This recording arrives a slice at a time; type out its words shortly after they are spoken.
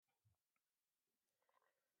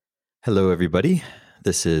Hello, everybody.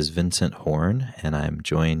 This is Vincent Horn, and I'm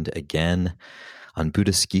joined again on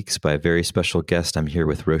Buddhist Geeks by a very special guest. I'm here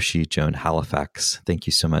with Roshi Joan Halifax. Thank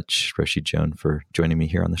you so much, Roshi Joan, for joining me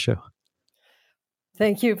here on the show.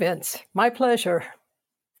 Thank you, Vince. My pleasure.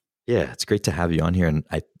 Yeah, it's great to have you on here, and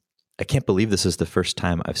I can't believe this is the first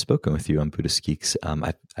time I've spoken with you on Buddhist Geeks.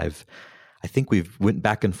 I think we've went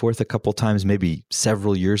back and forth a couple times, maybe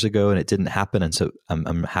several years ago, and it didn't happen, and so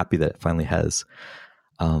I'm happy that it finally has.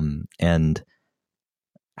 And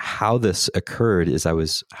how this occurred is I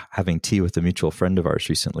was having tea with a mutual friend of ours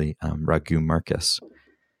recently, Raghu Marcus.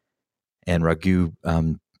 And Raghu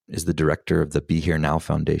is the director of the Be Here Now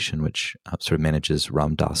Foundation, which sort of manages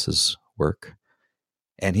Ram Dass's work.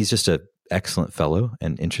 And he's just an excellent fellow,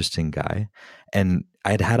 an interesting guy. And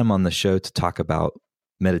I had him on the show to talk about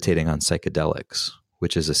meditating on psychedelics,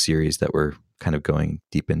 which is a series that we're kind of going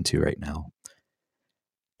deep into right now.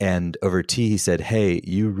 And over tea, he said, hey,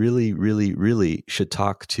 you really, really, really should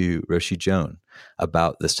talk to Roshi Joan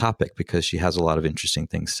about this topic because she has a lot of interesting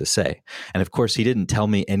things to say. And of course, he didn't tell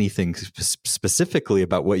me anything specifically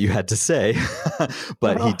about what you had to say,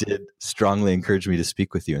 but he did strongly encourage me to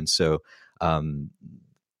speak with you. And so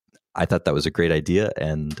I thought that was a great idea.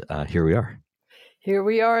 And here we are. Here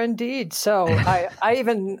we are indeed. So I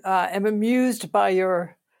even am amused by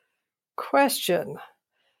your question.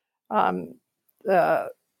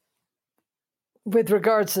 With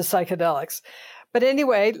regards to psychedelics. But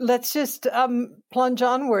anyway, let's just plunge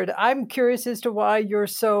onward. I'm curious as to why you're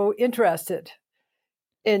so interested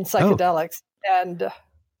in psychedelics. And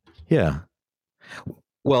yeah.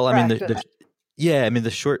 Well, I mean, the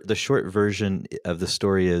short version of the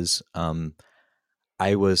story is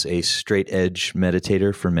I was a straight edge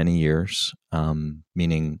meditator for many years,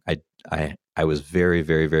 meaning I was very,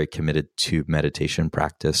 very, very committed to meditation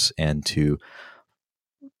practice and to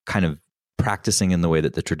kind of practicing in the way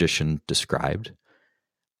that the tradition described.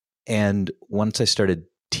 And once I started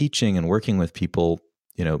teaching and working with people,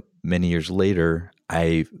 many years later,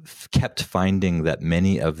 I kept finding that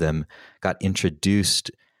many of them got introduced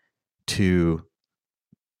to,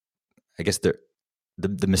 I guess,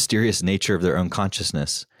 the mysterious nature of their own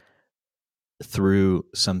consciousness through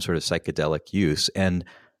some sort of psychedelic use. And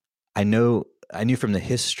I knew from the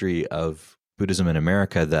history of Buddhism in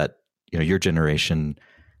America that, your generation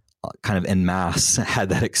kind of en masse had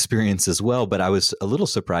that experience as well. But I was a little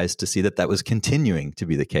surprised to see that was continuing to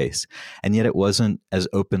be the case. And yet it wasn't as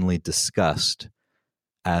openly discussed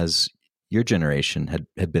as your generation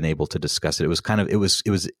had been able to discuss it. It was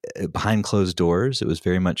it was behind closed doors. It was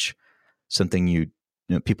very much something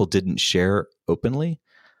people didn't share openly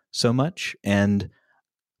so much. And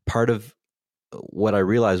part of what I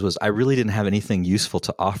realized was I really didn't have anything useful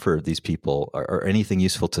to offer these people or anything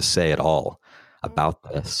useful to say at all about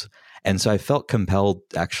this. And so I felt compelled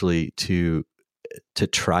actually to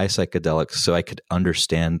try psychedelics so I could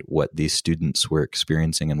understand what these students were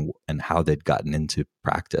experiencing and how they'd gotten into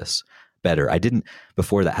practice better. I didn't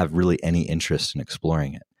before that have really any interest in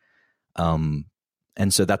exploring it. And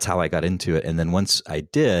so that's how I got into it. And then once I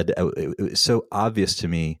did, it was so obvious to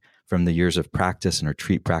me from the years of practice and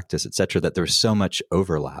retreat practice, et cetera, that there was so much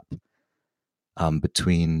overlap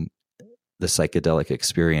between the psychedelic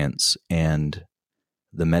experience and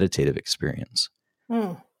the meditative experience.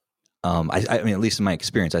 I mean, at least in my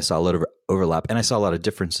experience, I saw a lot of overlap and I saw a lot of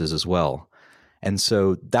differences as well. And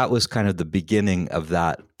so that was kind of the beginning of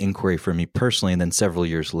that inquiry for me personally. And then several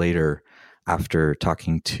years later, after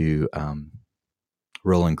talking to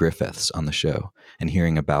Roland Griffiths on the show and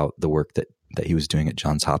hearing about the work that he was doing at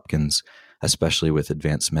Johns Hopkins, especially with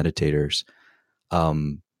advanced meditators,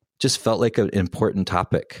 just felt like an important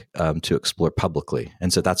topic to explore publicly.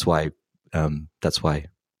 And so that's why I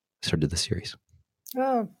started the series.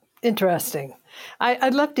 Oh, interesting.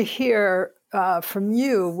 I'd love to hear from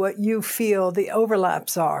you what you feel the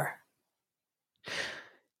overlaps are.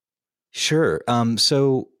 Sure.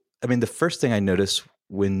 So, I mean, the first thing I noticed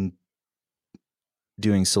when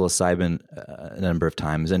doing psilocybin a number of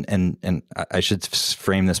times, and I should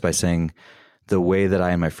frame this by saying the way that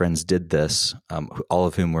I and my friends did this, all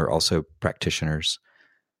of whom were also practitioners,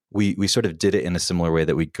 we sort of did it in a similar way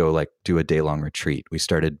that we'd go do a day-long retreat. We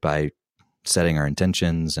started by setting our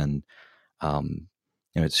intentions and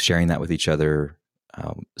sharing that with each other,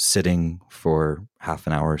 sitting for half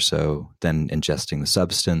an hour or so, then ingesting the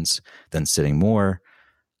substance, then sitting more,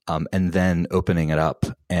 and then opening it up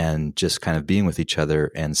and just kind of being with each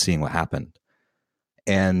other and seeing what happened.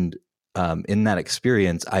 And in that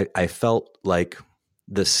experience, I felt like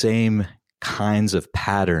the same kinds of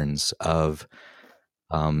patterns of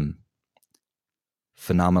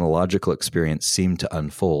phenomenological experience seemed to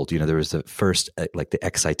unfold. You know, there was the first, like the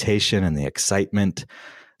excitation and the excitement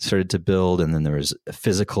started to build. And then there was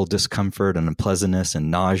physical discomfort and unpleasantness and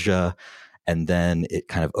nausea. And then it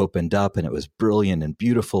kind of opened up and it was brilliant and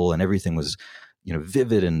beautiful and everything was, you know,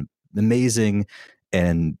 vivid and amazing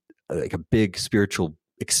and like a big spiritual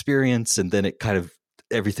experience. And then it kind of,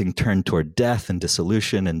 everything turned toward death and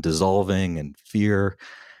dissolution and dissolving and fear.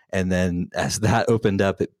 And then as that opened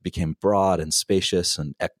up, it became broad and spacious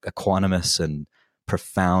and equanimous and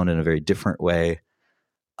profound in a very different way.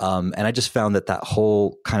 And I just found that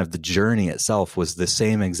whole kind of the journey itself was the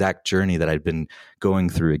same exact journey that I'd been going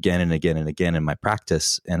through again and again and again in my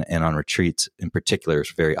practice and on retreats in particular.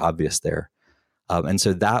 It's very obvious there. And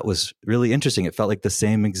so that was really interesting. It felt like the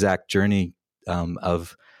same exact journey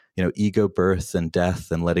of, you know, ego birth and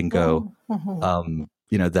death and letting go. Mm-hmm.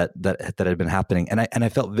 You know, that had been happening. And it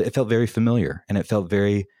felt very familiar and it felt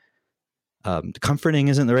very, comforting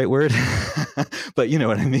isn't the right word, but you know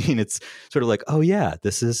what I mean? It's sort of like, oh yeah,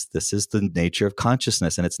 this is the nature of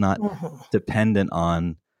consciousness. And it's not dependent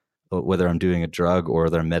on whether I'm doing a drug or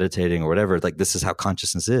whether I'm meditating or whatever. Like this is how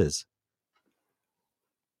consciousness is.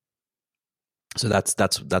 So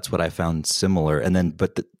that's what I found similar. And then,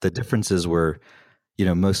 but the differences were, you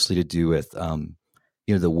know, mostly to do with,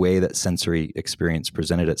 you know, the way that sensory experience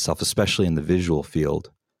presented itself, especially in the visual field.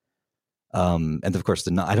 And of course,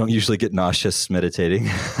 I don't usually get nauseous meditating.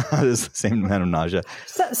 There's the same amount of nausea.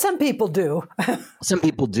 Some people do. Some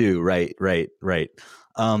people do. Right.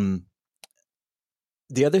 The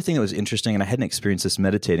other thing that was interesting, and I hadn't experienced this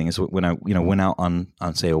meditating, is when I, you know, went out on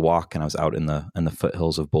say a walk, and I was out in the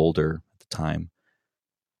foothills of Boulder at the time.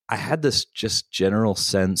 I had this just general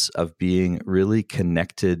sense of being really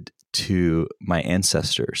connected to my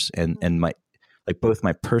ancestors and my, like both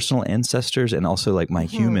my personal ancestors and also like my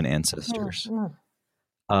human ancestors.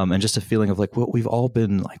 And just a feeling of like, well, we've all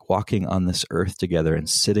been like walking on this earth together and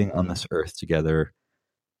sitting on this earth together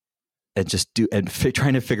and just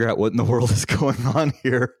trying to figure out what in the world is going on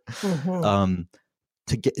here,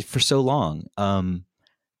 to get for so long.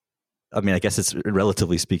 I mean, I guess it's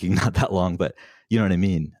relatively speaking, not that long, but you know what I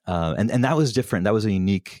mean? And that was different. That was a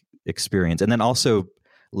unique experience. And then also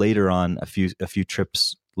later on, a few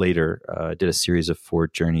trips later, I did a series of 4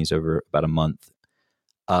 journeys over about a month.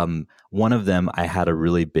 One of them, I had a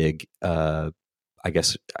really big, I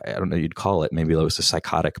guess, I don't know, you'd call it, maybe it was a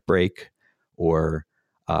psychotic break, or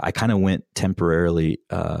I kind of went temporarily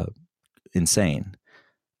insane.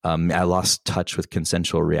 I lost touch with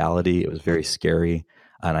consensual reality. It was very scary.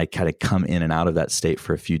 And I kind of come in and out of that state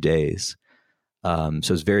for a few days. So it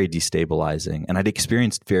was very destabilizing. And I'd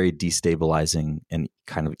experienced very destabilizing and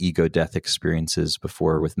kind of ego death experiences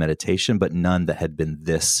before with meditation, but none that had been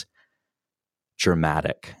this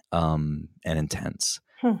dramatic and intense.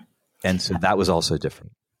 And so that was also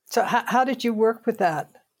different. So how did you work with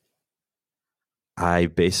that? I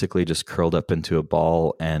basically just curled up into a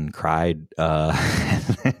ball and cried.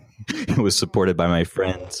 It was supported by my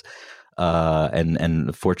friends.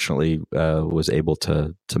 And fortunately was able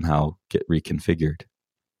to somehow get reconfigured.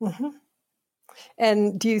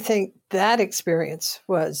 And do you think that experience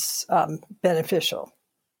was beneficial?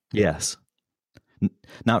 Yes.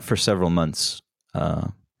 Not for several months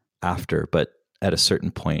after, but at a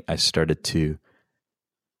certain point I started to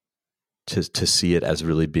see it as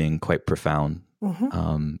really being quite profound,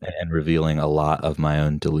 and revealing a lot of my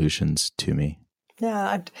own delusions to me. Yeah,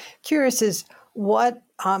 I'm curious is what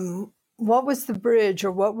was the bridge,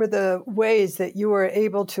 or what were the ways that you were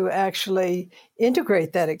able to actually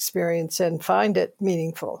integrate that experience and find it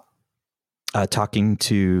meaningful? Talking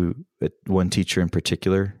to one teacher in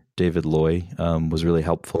particular, David Loy, was really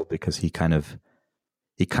helpful, because he kind of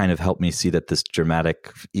helped me see that this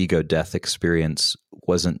dramatic ego death experience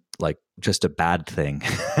wasn't like just a bad thing.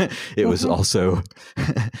 It was also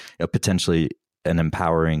potentially an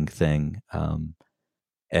empowering thing.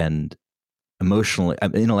 And emotionally,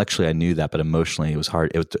 intellectually, I knew that, but emotionally, it was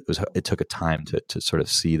hard. It took a time to sort of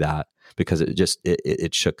see that, because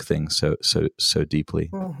it shook things so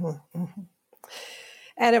deeply.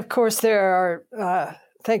 And of course, there are,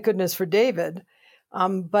 thank goodness for David,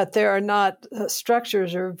 but there are not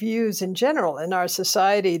structures or views in general in our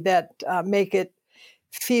society that make it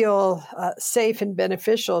feel safe and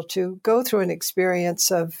beneficial to go through an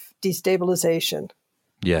experience of destabilization.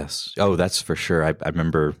 Yes. Oh, that's for sure. I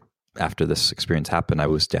remember after this experience happened, I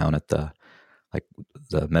was down at the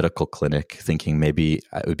medical clinic thinking maybe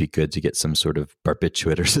it would be good to get some sort of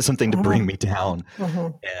barbiturate or something to bring me down.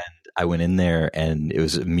 And I went in there, and it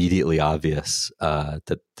was immediately obvious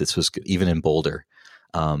that this was, even in Boulder,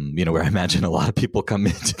 where I imagine a lot of people come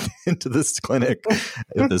into this clinic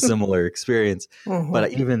with a similar experience. Mm-hmm.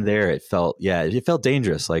 But even there, it felt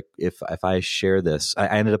dangerous. Like if I share this, I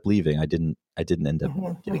ended up leaving. I didn't end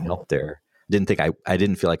up getting help there. I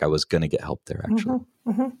didn't feel like I was going to get help there, actually.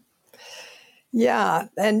 Yeah.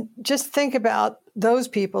 And just think about those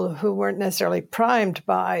people who weren't necessarily primed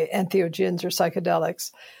by entheogens or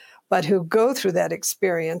psychedelics, but who go through that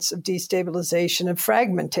experience of destabilization and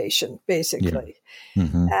fragmentation, basically. Yeah.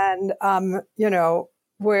 Mm-hmm. And,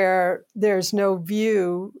 where there's no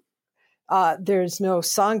view, there's no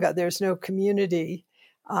Sangha, there's no community,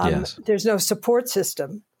 there's no support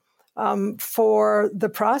system for the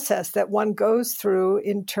process that one goes through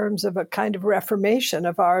in terms of a kind of reformation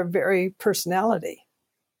of our very personality.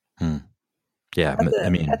 Yeah,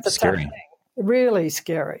 that's scary. Really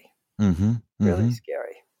scary. Mm-hmm. Really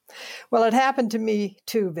scary. Well, it happened to me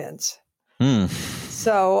too, Vince.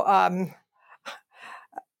 So,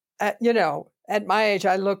 at my age,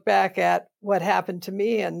 I look back at what happened to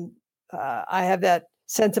me, and I have that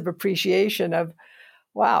sense of appreciation of,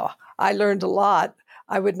 wow, I learned a lot.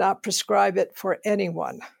 I would not prescribe it for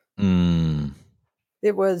anyone.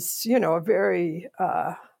 It was, a very,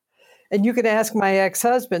 and you can ask my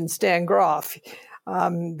ex-husband, Stan Groff,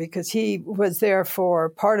 because he was there for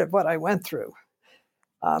part of what I went through.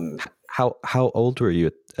 How old were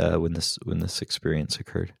you when this experience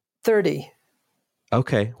occurred? 30.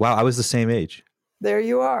 Okay. Wow. I was the same age. There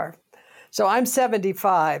you are. So I'm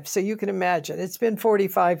 75. So you can imagine it's been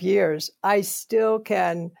 45 years. I still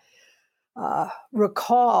can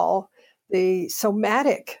recall the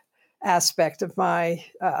somatic aspect of my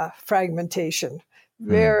fragmentation.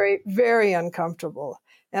 Very, very uncomfortable.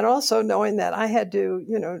 And also knowing that I had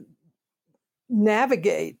to,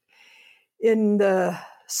 navigate in the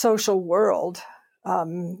social world,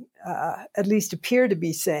 at least appear to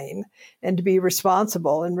be sane and to be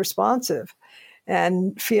responsible and responsive,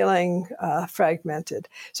 and feeling fragmented.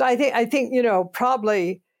 So I think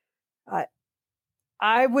probably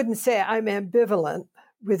I wouldn't say I'm ambivalent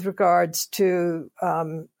with regards to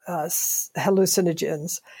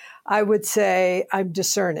hallucinogens. I would say I'm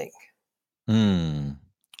discerning.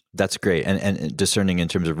 That's great. And discerning in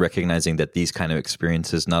terms of recognizing that these kind of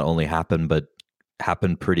experiences not only happen, but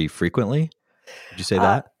happen pretty frequently. Would you say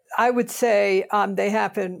that? I would say they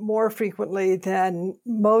happen more frequently than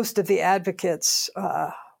most of the advocates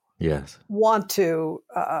want to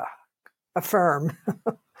affirm.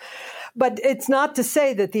 But it's not to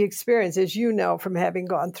say that the experience, as you know from having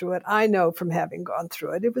gone through it, I know from having gone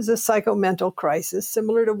through it, it was a psychomental crisis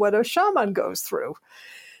similar to what a shaman goes through,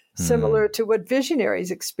 similar to what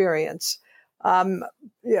visionaries experience, a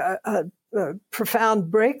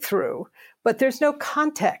profound breakthrough, but there's no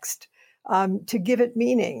context to give it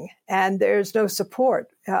meaning, and there's no support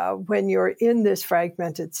when you're in this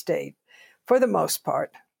fragmented state, for the most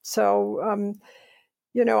part. So,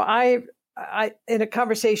 I in a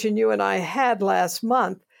conversation you and I had last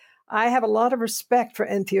month, I have a lot of respect for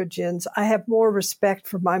entheogens. I have more respect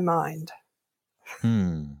for my mind.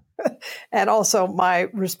 And also my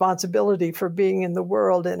responsibility for being in the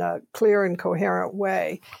world in a clear and coherent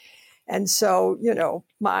way. And so,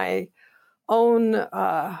 my own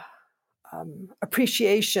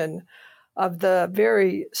appreciation of the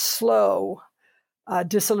very slow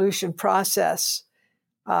dissolution process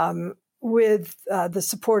with the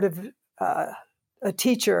support of a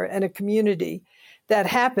teacher and a community that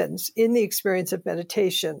happens in the experience of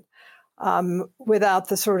meditation without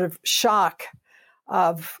the sort of shock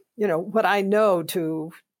of, what I know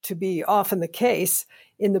to be often the case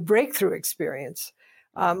in the breakthrough experience,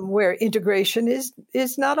 where integration is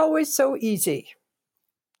not always so easy.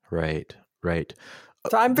 Right.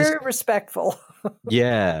 So I'm very respectful.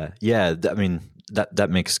 Yeah. I mean,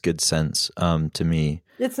 that makes good sense to me.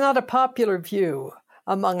 It's not a popular view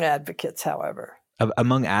among advocates, however.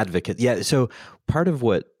 Among advocates, yeah. So part of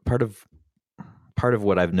what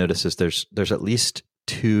I've noticed is there's at least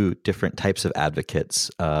two different types of advocates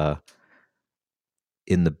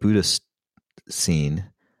in the Buddhist scene,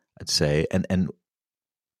 I'd say, and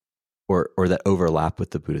or that overlap with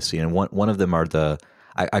the Buddhist scene. And one of them are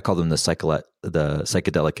I call them the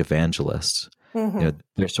psychedelic evangelists. Mm-hmm.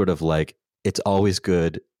 They're sort of like, it's always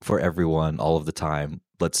good for everyone all of the time.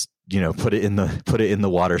 Let's put it in the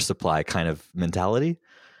water supply kind of mentality.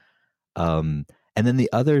 And then the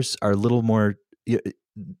others are a little more the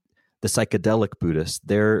psychedelic Buddhists.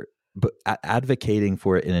 They're advocating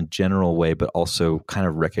for it in a general way, but also kind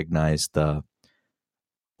of recognize the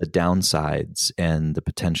downsides and the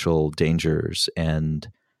potential dangers, and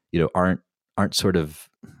aren't sort of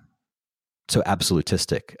so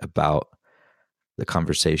absolutistic about the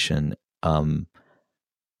conversation.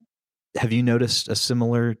 have you noticed a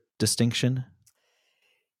similar distinction?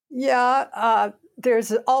 Yeah,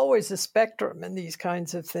 there's always a spectrum in these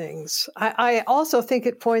kinds of things. I also think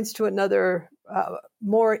it points to another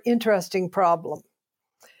more interesting problem.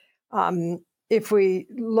 If we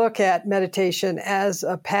look at meditation as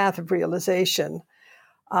a path of realization,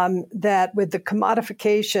 that with the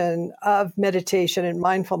commodification of meditation and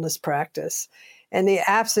mindfulness practice, and the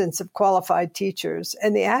absence of qualified teachers,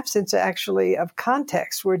 and the absence actually of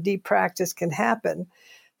context where deep practice can happen,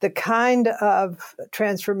 the kind of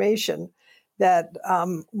transformation that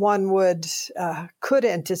one could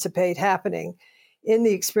anticipate happening in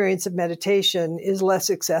the experience of meditation is less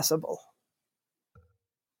accessible.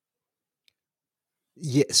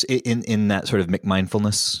 Yes, in that sort of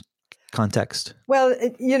mindfulness context. Well,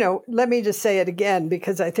 let me just say it again,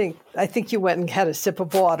 because I think you went and had a sip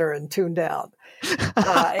of water and tuned out.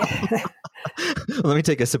 Let me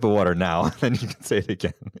take a sip of water now, then you can say it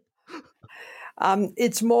again.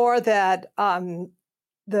 It's more that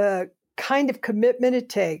the kind of commitment it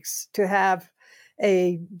takes to have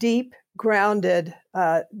a deep, grounded,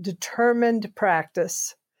 determined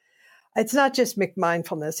practice. It's not just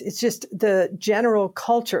mindfulness. It's just the general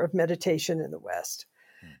culture of meditation in the West.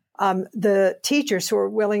 The teachers who are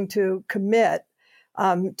willing to commit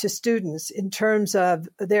to students in terms of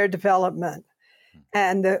their development,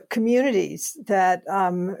 and the communities that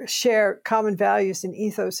share common values and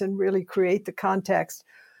ethos and really create the context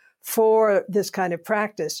for this kind of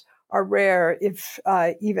practice are rare, if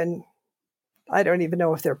even, I don't even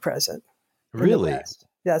know if they're present. Really?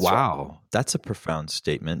 That's wow. Right. That's a profound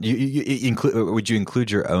statement. Would you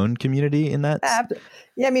include your own community in that?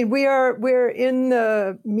 Yeah, I mean, we're in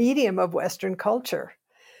the medium of Western culture.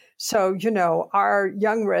 So, our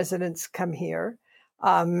young residents come here.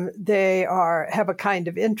 They have a kind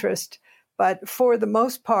of interest, but for the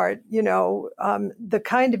most part, the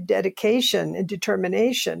kind of dedication and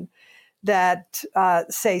determination that,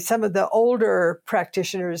 say, some of the older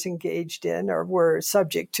practitioners engaged in or were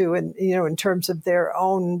subject to, in terms of their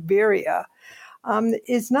own virya,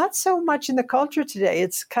 is not so much in the culture today.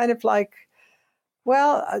 It's kind of like,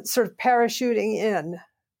 sort of parachuting in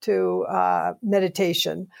to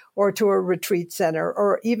meditation or to a retreat center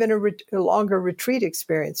or even a longer retreat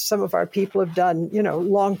experience. Some of our people have done,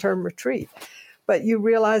 long-term retreat. But you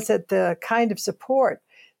realize that the kind of support,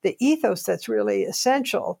 the ethos that's really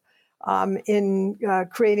essential in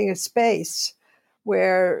creating a space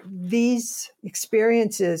where these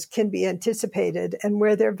experiences can be anticipated and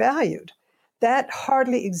where they're valued, that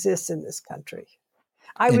hardly exists in this country.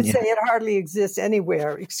 I would say it hardly exists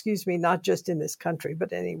anywhere, not just in this country,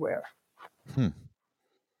 but anywhere. And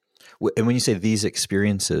when you say these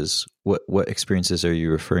experiences, what experiences are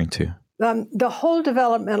you referring to? The whole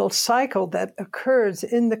developmental cycle that occurs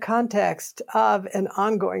in the context of an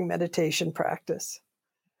ongoing meditation practice,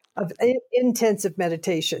 of intensive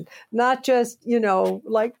meditation, not just,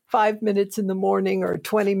 like 5 minutes in the morning or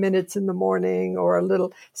 20 minutes in the morning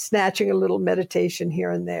or snatching a little meditation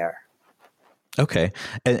here and there. Okay.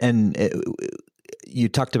 And you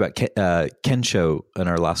talked about Kensho in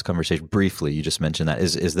our last conversation briefly. You just mentioned that.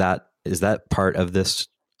 Is that part of this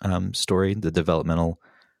story, the developmental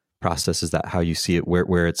process? Is that how you see it,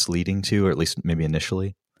 where it's leading to, or at least maybe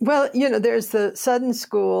initially? Well, there's the sudden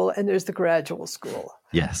school and there's the gradual school.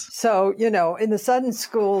 Yes. So, in the sudden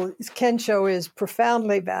school, Kensho is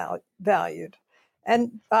profoundly valued.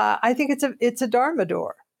 And I think it's a Dharma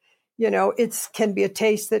door. It can be a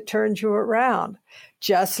taste that turns you around,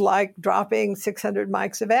 just like dropping 600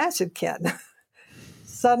 mics of acid can.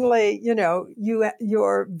 Suddenly,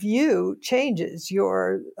 your view changes.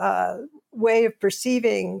 Your way of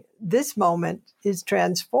perceiving this moment is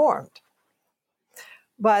transformed.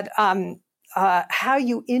 But how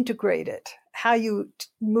you integrate it, how you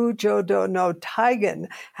mujo no taigen,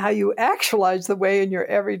 how you actualize the way in your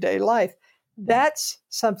everyday life, that's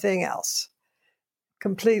something else.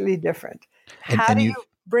 Completely different. How do you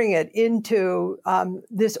bring it into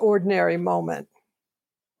this ordinary moment?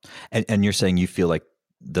 And you're saying you feel like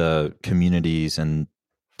the communities and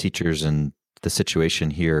teachers and the situation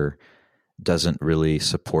here doesn't really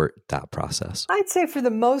support that process? I'd say for the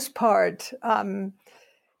most part,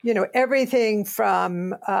 everything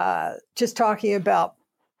from just talking about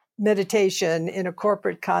meditation in a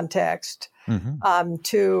corporate context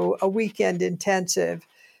to a weekend intensive,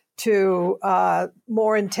 to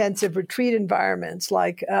more intensive retreat environments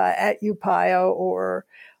like at Upaya or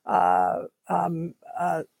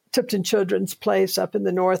Tipton Children's Place up in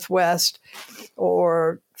the Northwest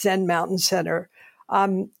or Zen Mountain Center.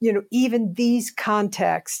 Even these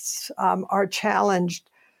contexts are challenged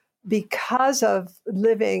because of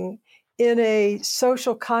living in a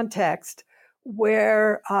social context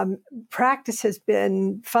where practice has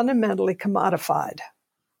been fundamentally commodified.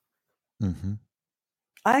 Mm-hmm.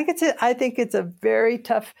 I think it's a very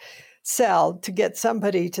tough sell to get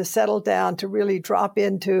somebody to settle down, to really drop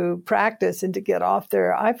into practice and to get off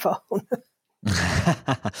their iPhone.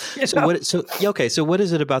 So what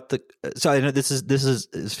is it about so I know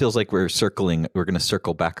this feels like we're going to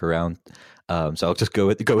circle back around. So I'll just go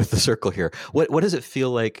with the circle here. What does it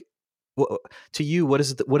feel like to you? What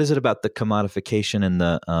is it about the commodification and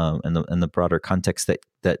the broader context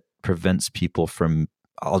that prevents people from,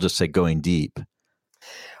 I'll just say, going deep?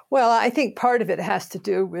 Well, I think part of it has to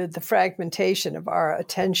do with the fragmentation of our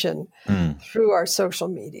attention through our social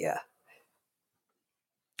media.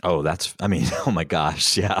 Oh, oh my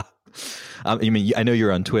gosh. Yeah. I know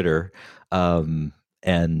you're on Twitter.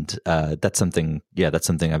 And that's something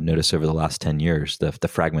I've noticed over the last 10 years, the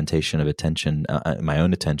fragmentation of attention, my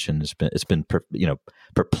own attention it's been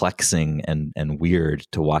perplexing and weird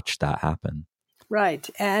to watch that happen. Right.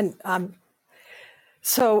 And,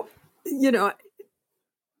 so,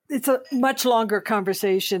 it's a much longer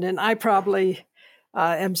conversation, and I probably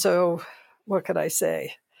am what could I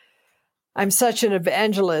say? I'm such an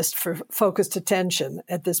evangelist for focused attention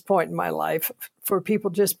at this point in my life, for people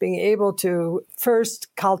just being able to first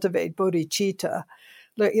cultivate bodhicitta.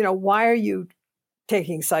 Why are you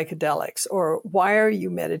taking psychedelics? Or why are you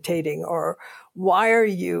meditating? Or why are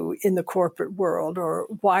you in the corporate world? Or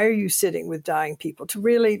why are you sitting with dying people? To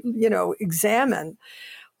really, examine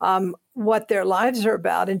what their lives are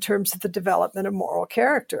about in terms of the development of moral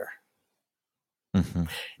character. Mm-hmm.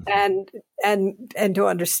 And to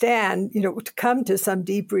understand, to come to some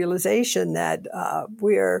deep realization that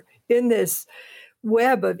we're in this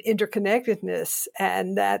web of interconnectedness,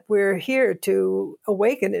 and that we're here to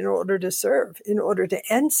awaken in order to serve, in order to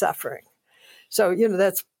end suffering. So,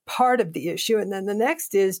 that's part of the issue. And then the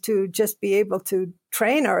next is to just be able to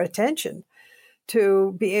train our attention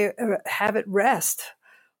to have it rest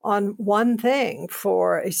on one thing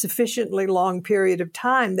for a sufficiently long period of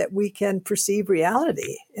time that we can perceive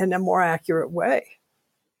reality in a more accurate way.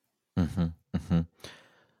 Mm-hmm, mm-hmm.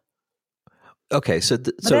 Okay, so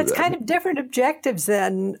that's kind of different objectives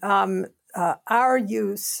than our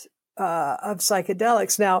use of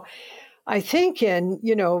psychedelics. Now, I think in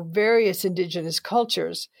various indigenous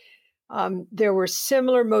cultures, there were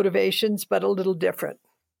similar motivations, but a little different.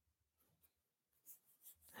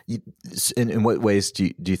 In what ways do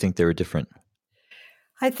you think they were different?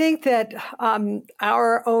 I think that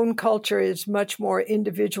our own culture is much more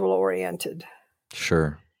individual oriented.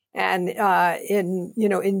 Sure. And in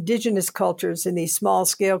indigenous cultures, in these small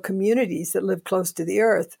scale communities that live close to the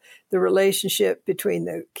earth, the relationship between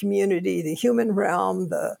the community, the human realm,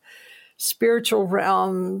 the spiritual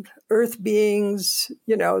realm, earth beings,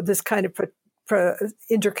 this kind of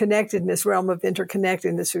interconnectedness, realm of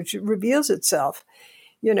interconnectedness, which reveals itself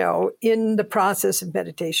in the process of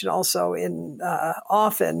meditation, also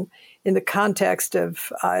often in the context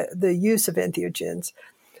of the use of entheogens.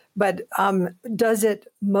 But does it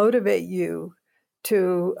motivate you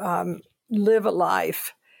to live a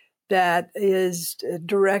life that is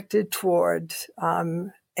directed toward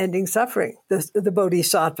ending suffering, the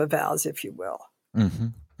bodhisattva vows, if you will? Mm-hmm.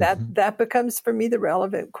 That becomes, for me, the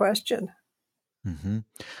relevant question. Mm-hmm.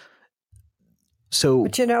 So,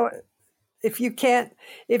 but if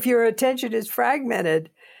your attention is fragmented,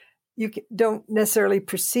 you don't necessarily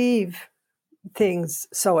perceive things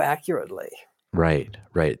so accurately. Right.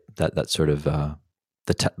 That sort of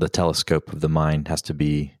the telescope of the mind has to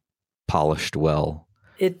be polished well.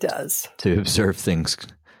 It does, to observe things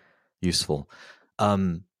useful.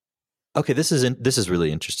 Okay, this is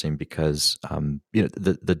really interesting because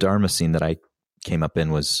the Dharma scene that I came up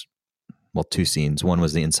in was, well, two scenes. One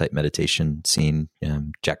was the insight meditation scene.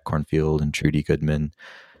 Jack Kornfield and Trudy Goodman,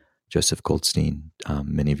 Joseph Goldstein,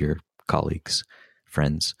 many of your colleagues,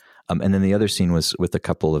 friends. And then the other scene was with a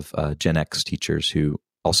couple of Gen X teachers who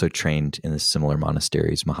also trained in the similar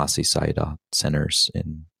monasteries, Mahasi Sayadaw centers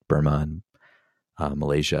in Burma and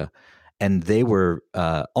Malaysia. And they were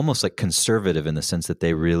almost like conservative in the sense that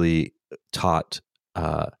they really taught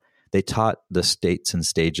the states and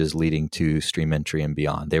stages leading to stream entry and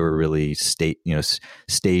beyond. They were really stage-based,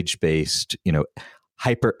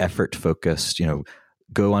 hyper effort focused,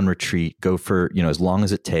 go on retreat, go for, as long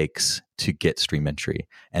as it takes to get stream entry,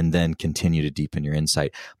 and then continue to deepen your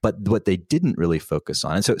insight. But what they didn't really focus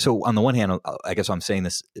on, and so on the one hand, I guess why I'm saying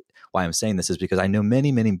this is because I know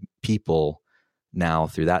many, many people now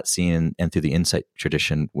through that scene and through the insight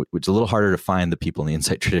tradition, which is a little harder to find the people in the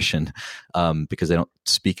insight tradition because they don't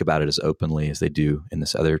speak about it as openly as they do in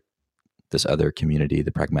this other this other community,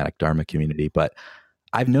 the pragmatic Dharma community. But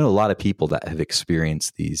I've known a lot of people that have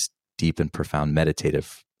experienced these deep and profound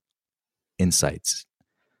meditative insights,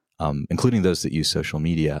 including those that use social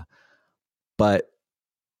media. But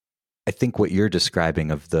I think what you're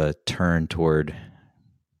describing of the turn toward,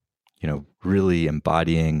 really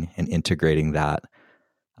embodying and integrating that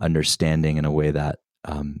understanding in a way that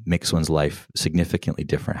makes one's life significantly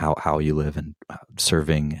different, how you live and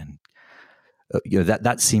serving, and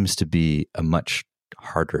that seems to be a much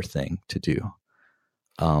harder thing to do.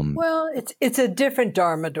 Well, it's a different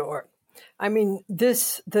Dharma door. I mean,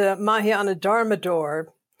 the Mahayana Dharma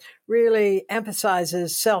door really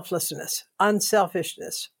emphasizes selflessness,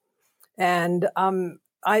 unselfishness. And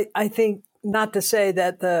I think, not to say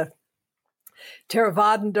that the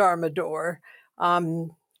Theravadan Dharma door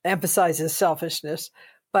emphasizes selfishness,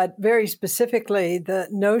 but very specifically, the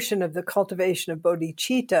notion of the cultivation of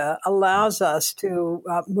bodhicitta allows us to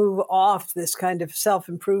move off this kind of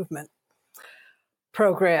self-improvement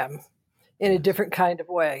program in a different kind of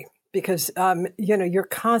way, because you're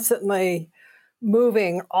constantly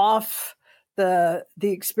moving off the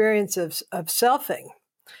experience of selfing.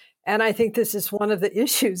 And I think this is one of the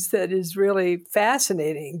issues that is really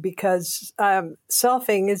fascinating, because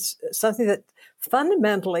selfing is something that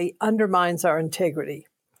fundamentally undermines our integrity.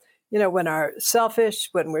 When we're selfish,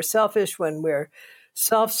 when we're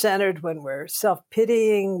self-centered, when we're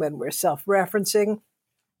self-pitying, when we're self-referencing,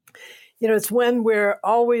 it's when we're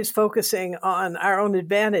always focusing on our own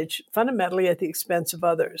advantage, fundamentally at the expense of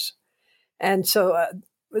others. And so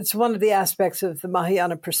it's one of the aspects of the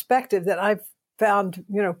Mahayana perspective that I've found,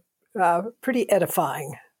 pretty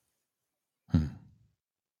edifying.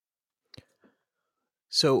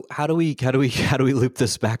 So how do we loop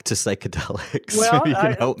this back to psychedelics? Well, you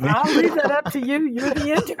can help me. I'll leave that up to you. You're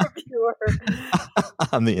the interviewer.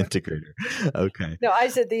 I'm the integrator. Okay. No, I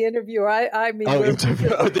said the interviewer. I mean,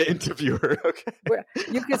 the interviewer. Okay.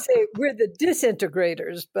 You could say we're the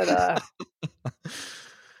disintegrators, but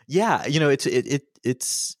yeah, it's.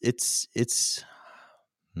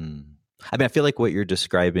 I mean, I feel like what you're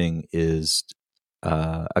describing is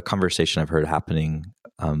a conversation I've heard happening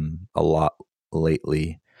a lot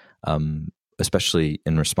lately, especially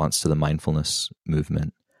in response to the mindfulness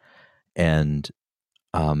movement, and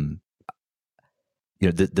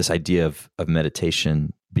this idea of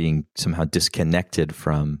meditation being somehow disconnected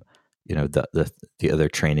from the other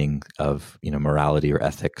training of morality or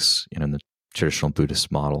ethics in the traditional Buddhist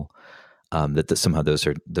model, that somehow those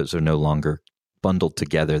are no longer bundled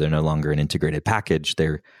together. They're no longer an integrated package.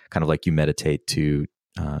 They're kind of like you meditate to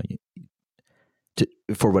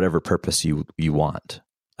for whatever purpose you want,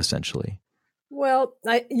 essentially. Well,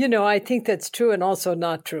 I think that's true and also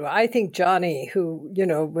not true. I think Johnny, who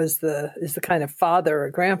is the kind of father or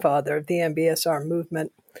grandfather of the MBSR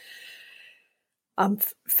movement,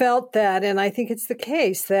 felt that, and I think it's the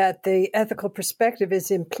case, that the ethical perspective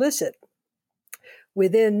is implicit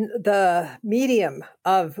within the medium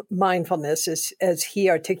of mindfulness, as he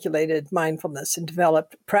articulated mindfulness and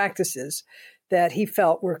developed practices that he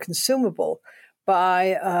felt were consumable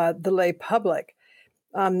by the lay public.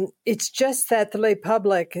 It's just that the lay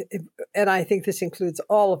public, and I think this includes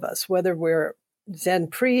all of us, whether we're Zen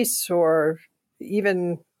priests or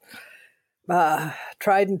even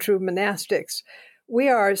tried and true monastics, we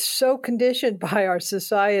are so conditioned by our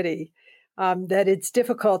society that it's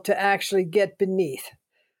difficult to actually get beneath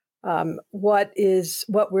what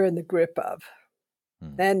we're in the grip of.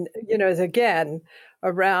 And, again,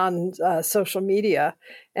 around social media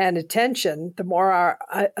and attention, the more our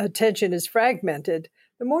attention is fragmented,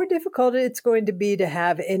 the more difficult it's going to be to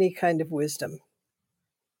have any kind of wisdom.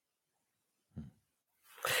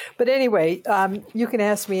 But anyway, you can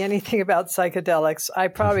ask me anything about psychedelics. I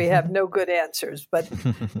probably have no good answers, but...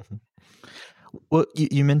 Well,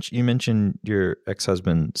 you mentioned your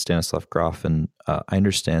ex-husband, Stanislav Grof, and I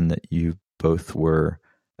understand that you both were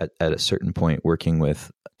at a certain point working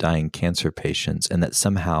with dying cancer patients, and that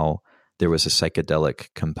somehow there was a psychedelic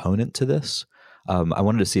component to this. I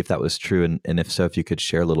wanted to see if that was true, and if so, if you could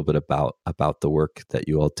share a little bit about the work that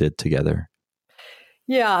you all did together.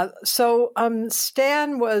 Yeah, so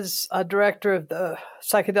Stan was a director of the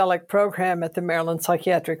psychedelic program at the Maryland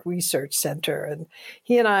Psychiatric Research Center, and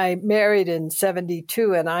he and I married in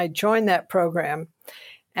 1972, and I joined that program.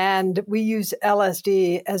 And we use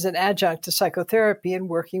LSD as an adjunct to psychotherapy in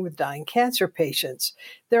working with dying cancer patients.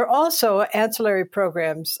 There are also ancillary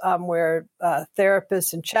programs where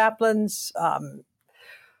therapists and chaplains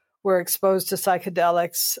were exposed to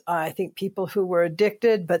psychedelics. I think people who were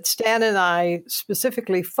addicted, but Stan and I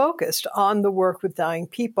specifically focused on the work with dying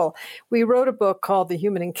people. We wrote a book called The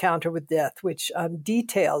Human Encounter with Death, which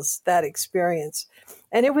details that experience.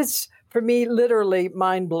 And it was, for me, literally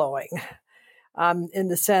mind-blowing in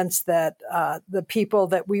the sense that the people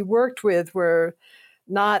that we worked with were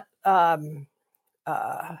not, they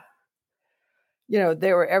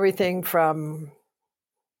were everything from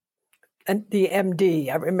the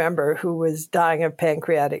MD, I remember, who was dying of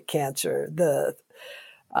pancreatic cancer, the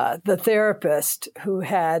therapist who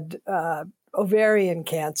had ovarian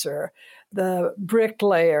cancer, the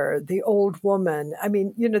bricklayer, the old woman. I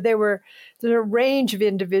mean, there's a range of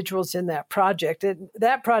individuals in that project. And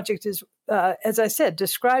that project is, as I said,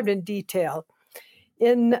 described in detail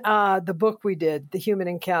in the book we did, The Human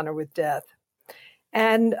Encounter with Death.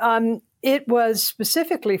 And it was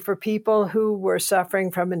specifically for people who were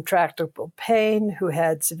suffering from intractable pain, who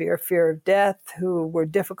had severe fear of death, who were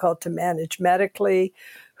difficult to manage medically,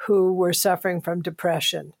 who were suffering from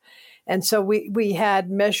depression. And so we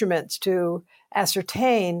had measurements to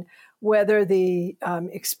ascertain whether the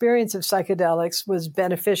experience of psychedelics was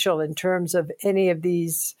beneficial in terms of any of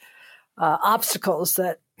these obstacles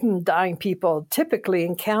that dying people typically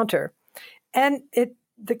encounter. And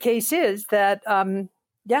the case is that,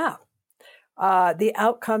 the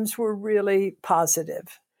outcomes were really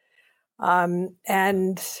positive.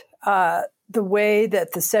 And the way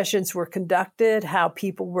that the sessions were conducted, how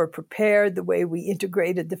people were prepared, the way we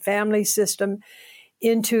integrated the family system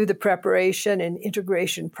into the preparation and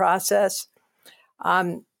integration process.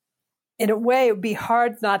 In a way, it would be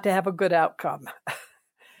hard not to have a good outcome.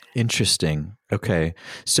 Interesting. Okay.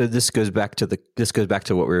 So this goes back to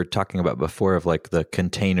what we were talking about before of like the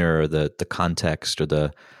container or the context or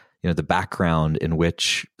the background in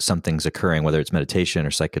which something's occurring, whether it's meditation or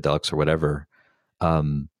psychedelics or whatever.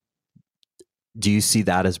 Do you see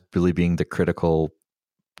that as really being the critical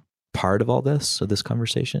part of all this, of this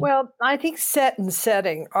conversation? Well, I think set and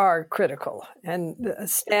setting are critical. And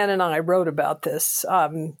Stan and I wrote about this.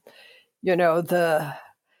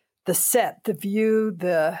 The set, the view,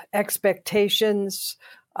 the expectations,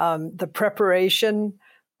 the preparation,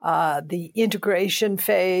 the integration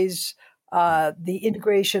phase, the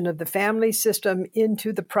integration of the family system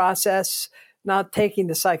into the process, not taking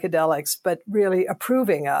the psychedelics, but really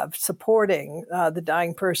approving of, supporting the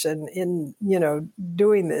dying person in,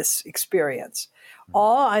 doing this experience.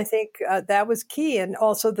 All, I think that was key. And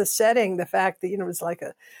also the setting, the fact that, it was like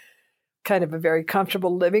a kind of a very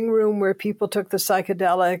comfortable living room where people took the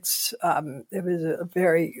psychedelics. It was a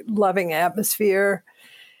very loving atmosphere.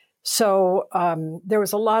 So there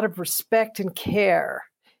was a lot of respect and care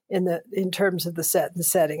in terms of the set and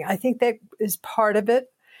setting. I think that is part of it.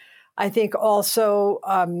 I think also,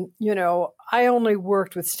 I only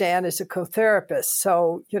worked with Stan as a co-therapist.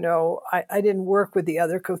 So, I didn't work with the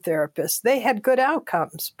other co-therapists. They had good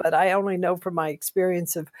outcomes, but I only know from my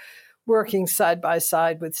experience of working side by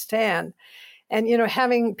side with Stan. And,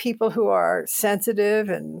 having people who are sensitive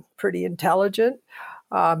and pretty intelligent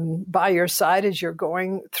by your side as you're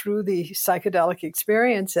going through the psychedelic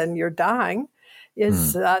experience and you're dying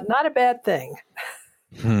is not a bad thing.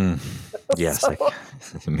 Yes,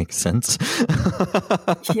 it makes sense.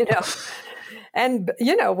 And,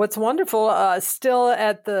 what's wonderful, still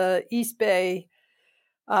at the East Bay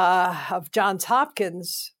of Johns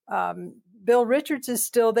Hopkins, Bill Richards is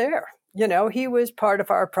still there. He was part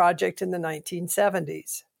of our project in the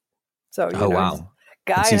 1970s. So, wow.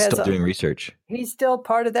 He's still doing research. He's still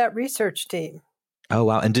part of that research team. Oh,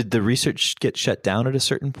 wow. And did the research get shut down at a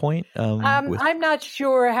certain point? I'm not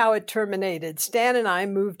sure how it terminated. Stan and I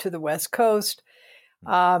moved to the West Coast.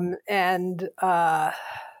 And I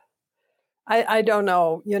don't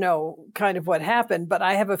know, kind of what happened, but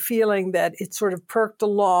I have a feeling that it sort of perked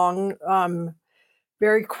along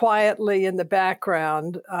very quietly in the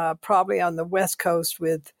background, probably on the West Coast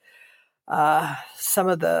with some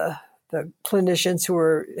of the clinicians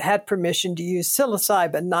who had permission to use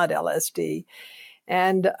psilocybin, not LSD.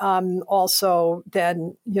 And also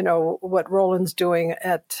then, what Roland's doing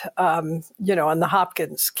at, on the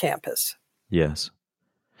Hopkins campus. Yes.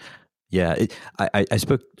 Yeah. I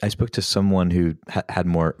spoke to someone who had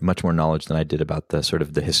much more knowledge than I did about the sort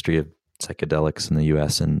of the history of psychedelics in the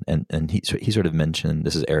U.S. And he sort of mentioned,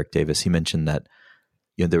 this is Eric Davis, he mentioned that,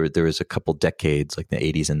 there was a couple decades, like the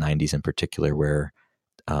 80s and 90s in particular, where,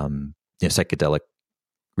 psychedelic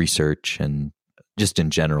research and just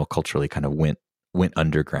in general culturally kind of went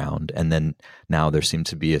underground. And then now there seemed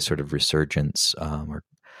to be a sort of resurgence or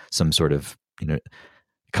some sort of,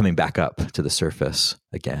 coming back up to the surface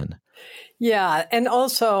again. Yeah, and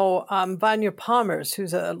also Vanya Palmers,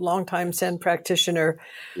 who's a longtime Zen practitioner,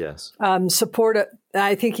 Yes,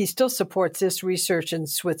 I think he still supports this research in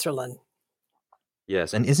Switzerland.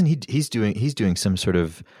 yes, and isn't he's doing some sort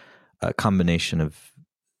of combination of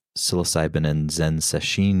psilocybin and Zen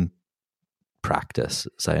Sesshin practice,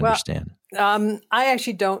 as I understand. I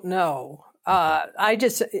actually don't know. I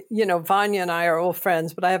just, Vanya and I are old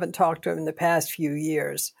friends, but I haven't talked to him in the past few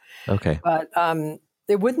years. Okay, but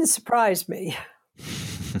it wouldn't surprise me.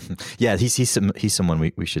 Yeah, he's someone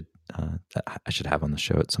we should I should have on the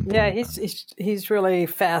show at some point. Yeah, he's really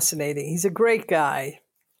fascinating. He's a great guy.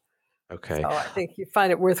 Okay, so I think you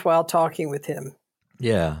find it worthwhile talking with him.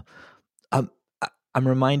 Yeah, I'm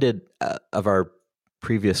reminded of our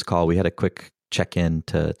previous call. We had a quick check-in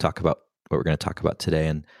to talk about what we're going to talk about today,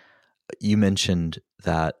 and you mentioned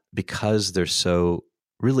that because there's so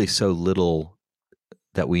little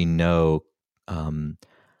that we know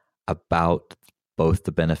about both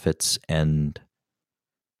the benefits and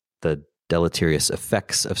the deleterious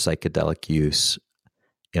effects of psychedelic use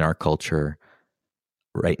in our culture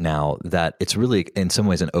right now, that it's really in some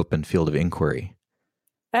ways an open field of inquiry.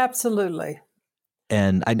 Absolutely.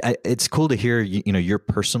 And it's cool to hear your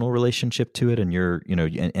personal relationship to it, and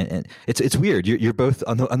and it's weird. You're both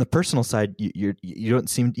on the personal side. You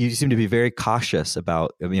seem to be very cautious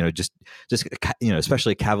about just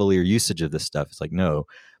especially cavalier usage of this stuff. It's like no,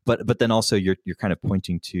 but then also you're kind of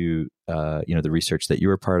pointing to the research that you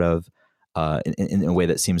were part of in a way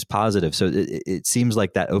that seems positive. So it seems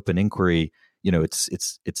like that open inquiry.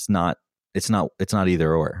 It's not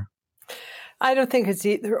either or. I don't think it's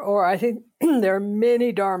either or. I think there are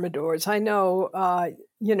many Dharma doors. I know,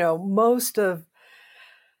 most of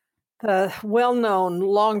the well-known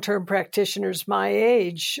long-term practitioners my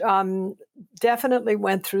age definitely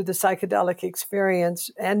went through the psychedelic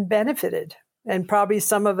experience and benefited. And probably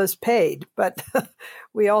some of us paid, but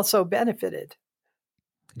we also benefited.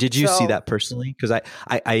 Did you see that personally? Because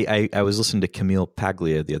I was listening to Camille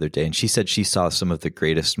Paglia the other day, and she said she saw some of the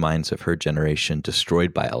greatest minds of her generation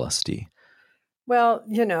destroyed by LSD. Well,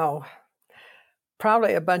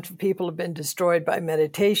 probably a bunch of people have been destroyed by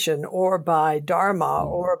meditation or by Dharma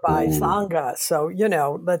or by Sangha. So,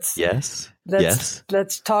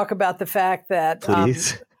 let's talk about the fact that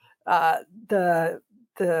please.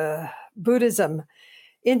 The Buddhism,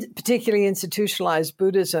 particularly institutionalized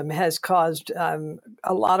Buddhism, has caused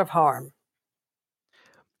a lot of harm.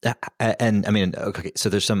 And I mean, okay, so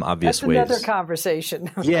there's some obvious ways. That's another conversation.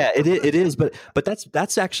 Yeah, it is, but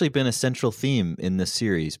that's actually been a central theme in this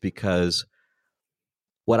series, because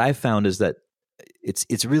what I've found is that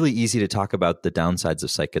it's really easy to talk about the downsides of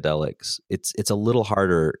psychedelics. It's a little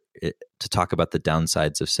harder to talk about the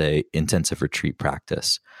downsides of, say, intensive retreat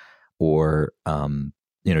practice, or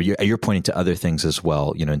you're pointing to other things as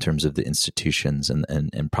well, in terms of the institutions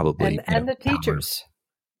and probably and the teachers.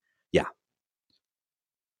 Yeah.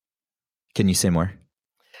 Can you say more?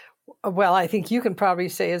 Well, I think you can probably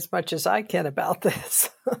say as much as I can about this.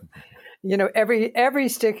 Every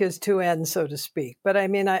stick has two ends, so to speak. But I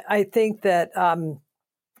mean, I think that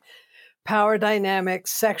power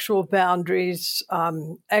dynamics, sexual boundaries,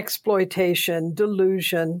 exploitation,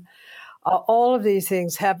 delusion, all of these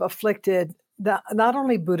things have afflicted not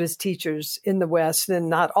only Buddhist teachers in the West, and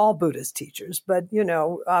not all Buddhist teachers, but,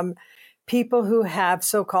 people who have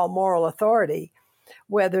so-called moral authority,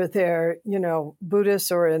 whether they're,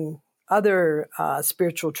 Buddhists or in other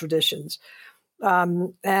spiritual traditions,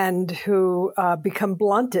 and who become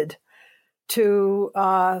blunted to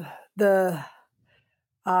the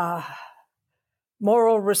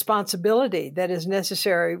moral responsibility that is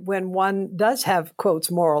necessary when one does have,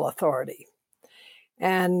 quotes, moral authority.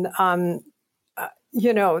 And,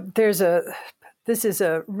 this is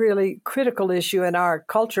a really critical issue in our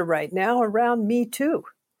culture right now around Me Too,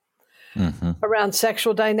 around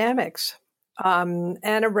sexual dynamics, and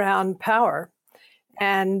around power,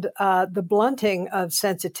 and the blunting of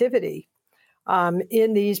sensitivity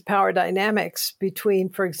in these power dynamics between,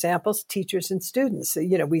 for example, teachers and students.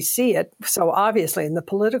 We see it so obviously in the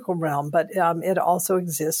political realm, but it also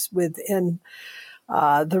exists within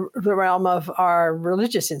the realm of our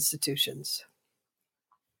religious institutions.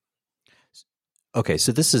 Okay,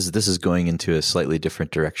 so this is going into a slightly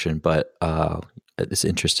different direction, but it's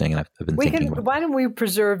interesting, and I've been thinking about. Why don't we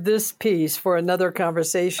preserve this piece for another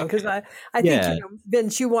conversation? Because I think,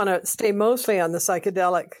 Vince, you want to stay mostly on the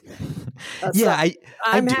psychedelic.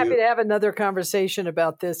 I'm happy to have another conversation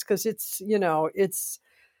about this, because it's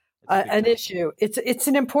an issue. It's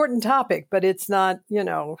an important topic, but it's not.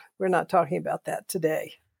 We're not talking about that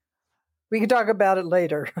today. We can talk about it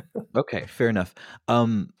later. Okay, fair enough.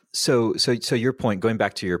 So your point, going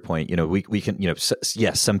back to your point, we can,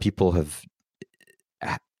 yes, some people have,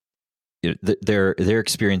 their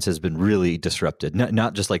experience has been really disrupted.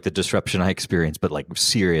 Not just like the disruption I experienced, but like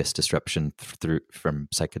serious disruption from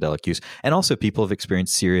psychedelic use. And also people have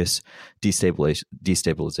experienced serious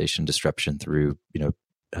destabilization disruption through,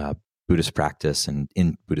 Buddhist practice and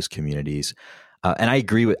in Buddhist communities. And I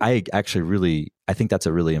think that's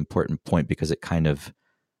a really important point, because it kind of,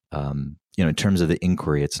 in terms of the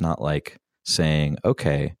inquiry, it's not like saying,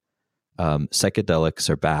 okay, psychedelics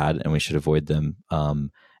are bad and we should avoid them.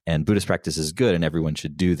 And Buddhist practice is good and everyone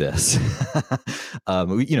should do this.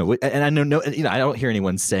 And I know, I don't hear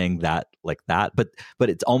anyone saying that like that, but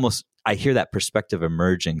it's almost, I hear that perspective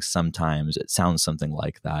emerging sometimes. It sounds something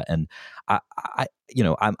like that. And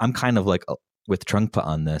I'm kind of like with Trungpa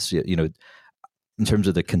on this, in terms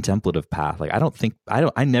of the contemplative path. Like,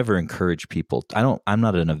 I never encourage people. I'm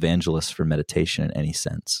not an evangelist for meditation in any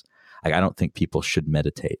sense. Like, I don't think people should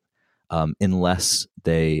meditate unless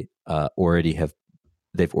they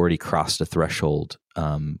they've already crossed a threshold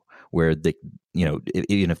where they,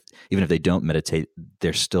 even if they don't meditate,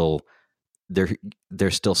 they're still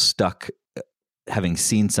stuck having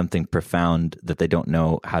seen something profound that they don't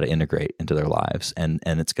know how to integrate into their lives, and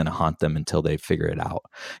it's going to haunt them until they figure it out.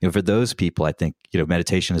 For those people, I think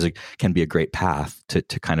meditation can be a great path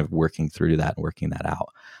to kind of working through that and working that out.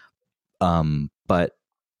 But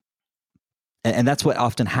that's what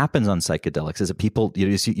often happens on psychedelics, is that people,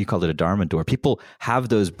 you called it a Dharma door. People have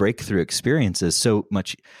those breakthrough experiences so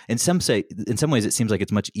much. In some ways, it seems like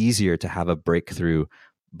it's much easier to have a breakthrough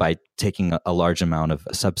by taking a large amount of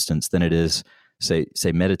substance than it is, say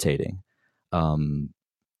meditating.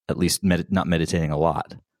 At least not meditating a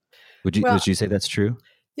lot. Would you say that's true?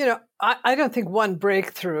 I don't think one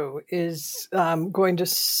breakthrough is going to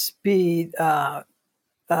be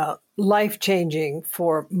life-changing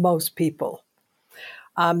for most people.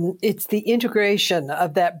 It's the integration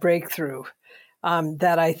of that breakthrough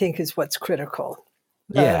that I think is what's critical.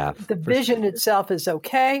 The vision itself is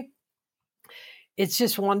okay. It's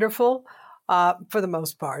just wonderful for the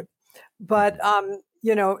most part. But,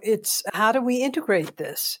 it's how do we integrate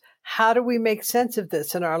this? How do we make sense of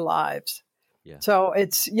this in our lives? Yeah. So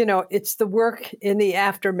it's the work in the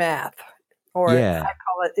aftermath, or I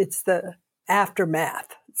call it's the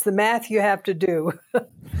aftermath. It's the math you have to do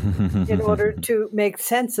in order to make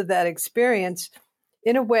sense of that experience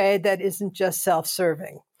in a way that isn't just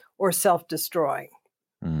self-serving or self-destroying.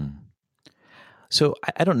 Mm. So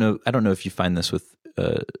I don't know if you find this with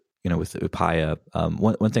with Upaya.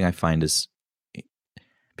 One thing I find is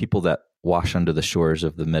people that wash under the shores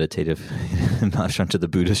of the meditative, wash onto the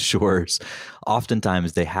Buddhist shores,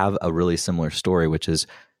 oftentimes they have a really similar story, which is,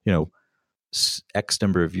 X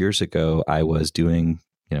number of years ago, I was doing,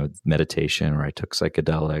 meditation, or I took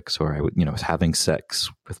psychedelics, or I was having sex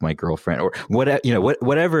with my girlfriend, or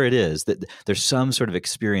whatever it is, that there's some sort of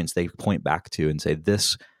experience they point back to and say,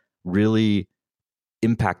 this really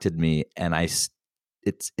impacted me. And I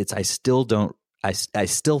still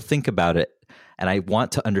think about it, and I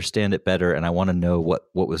want to understand it better, and I want to know what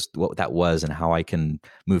that was and how I can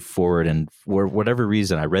move forward. And for whatever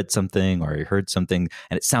reason, I read something or I heard something,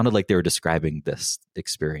 and it sounded like they were describing this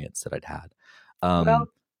experience that I'd had.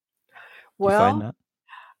 You find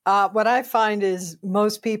that? What I find is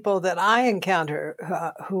most people that I encounter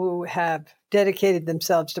who have dedicated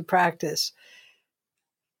themselves to practice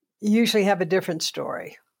usually have a different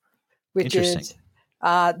story, which is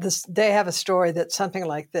they have a story that's something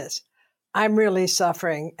like this. I'm really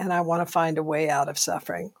suffering and I want to find a way out of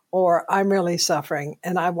suffering, or I'm really suffering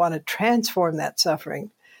and I want to transform that suffering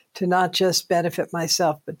to not just benefit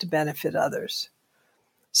myself, but to benefit others.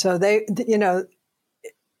 So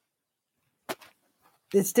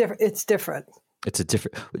it's different. It's different.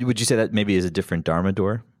 Would you say that maybe is a different Dharma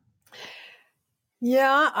door?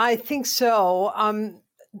 Yeah, I think so.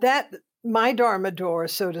 That my Dharma door,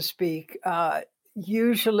 so to speak,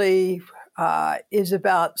 usually is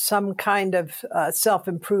about some kind of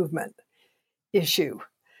self-improvement issue.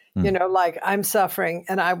 Like I'm suffering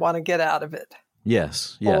and I want to get out of it.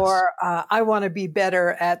 Yes. Or I want to be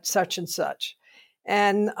better at such and such.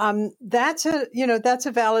 And that's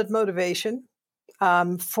a valid motivation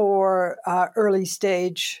for early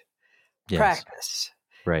stage practice.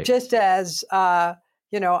 Right. Just as, I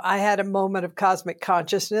had a moment of cosmic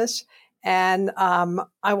consciousness and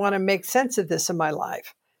I want to make sense of this in my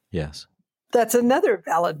life. Yes. That's another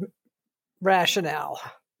valid rationale.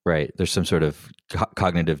 Right. There's some sort of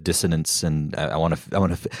cognitive dissonance, and I want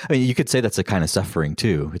to. I mean, you could say that's a kind of suffering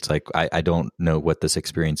too. It's like I don't know what this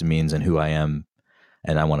experience means and who I am,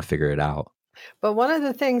 and I want to figure it out. But one of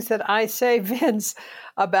the things that I say, Vince,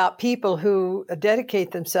 about people who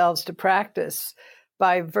dedicate themselves to practice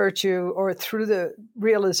by virtue or through the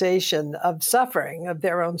realization of suffering, of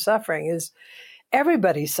their own suffering, is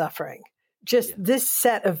everybody's suffering. Just this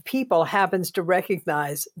set of people happens to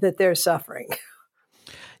recognize that they're suffering.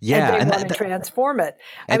 Yeah. And they want to transform it.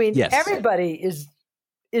 I mean, yes. Everybody is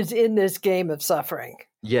in this game of suffering.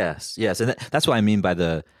 Yes. And that's what I mean by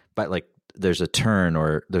like there's a turn,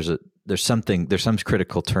 or there's some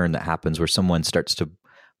critical turn that happens where someone starts to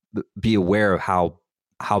be aware of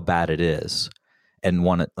how bad it is, and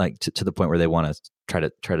want to, like, to the point where they want to try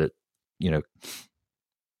to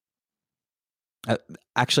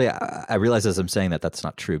actually, I realize as I'm saying that's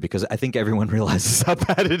not true, because I think everyone realizes how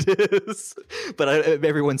bad it is, but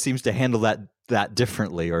everyone seems to handle that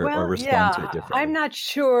differently, or respond to it differently. I'm not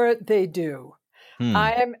sure they do.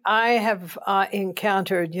 I have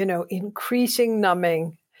encountered, increasing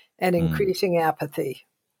numbing and increasing apathy.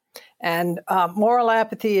 And moral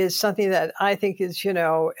apathy is something that I think is,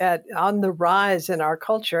 on the rise in our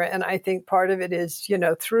culture. And I think part of it is,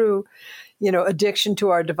 through, addiction to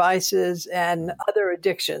our devices and other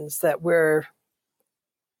addictions that we're,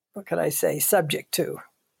 what could I say, subject to.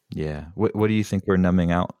 Yeah. What do you think we're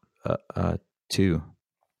numbing out to?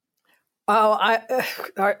 Oh,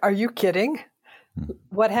 are you kidding?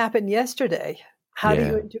 What happened yesterday? How do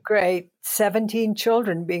you integrate 17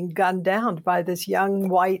 children being gunned down by this young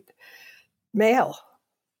white male?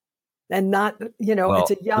 And not,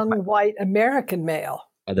 it's a young white American male.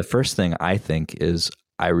 The first thing I think is,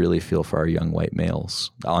 I really feel for our young white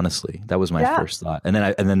males. Honestly, that was my first thought. And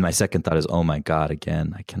then my second thought is, oh my God,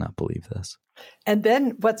 again, I cannot believe this. And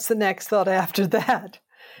then what's the next thought after that?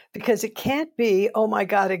 Because it can't be, oh my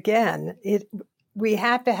God, again. We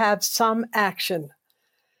have to have some action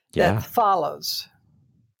that follows.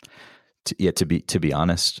 To be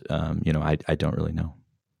honest, I don't really know.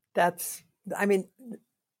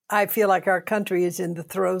 I feel like our country is in the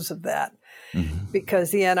throes of that,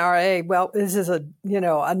 because the NRA, this is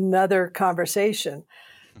another conversation.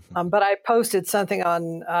 But I posted something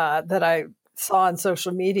on that I saw on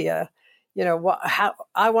social media. How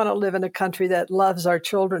I want to live in a country that loves our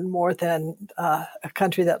children more than a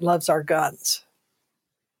country that loves our guns.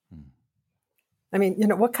 I mean,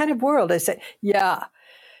 what kind of world? I say,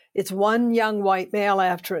 it's one young white male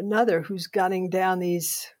after another who's gunning down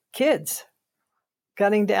these kids,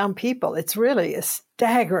 gunning down people. It's really a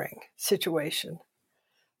staggering situation,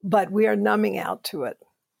 but we are numbing out to it.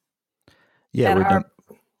 Yeah.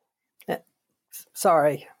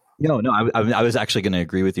 Sorry. No, I was actually going to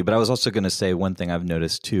agree with you, but I was also going to say one thing I've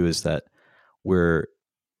noticed too is that we're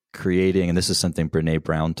creating, and this is something Brene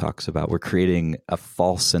Brown talks about, we're creating a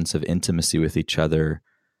false sense of intimacy with each other.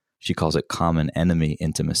 She calls it common enemy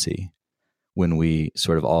intimacy, when we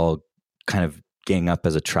sort of all kind of gang up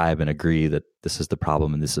as a tribe and agree that this is the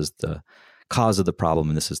problem and this is the cause of the problem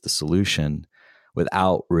and this is the solution,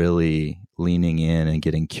 without really leaning in and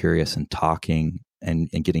getting curious and talking and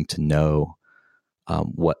getting to know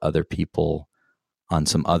what other people on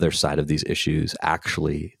some other side of these issues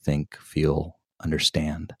actually think, feel,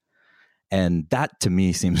 understand. And that to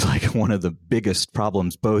me seems like one of the biggest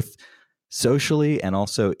problems, both socially and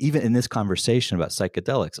also even in this conversation about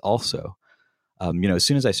psychedelics also. As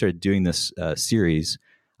soon as I started doing this series,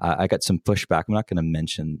 I got some pushback. I'm not going to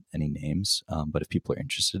mention any names, but if people are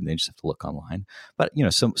interested, they just have to look online. But,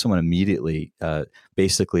 someone immediately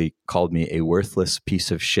basically called me a worthless piece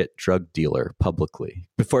of shit drug dealer publicly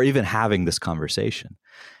before even having this conversation.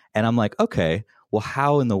 And I'm like, okay, well,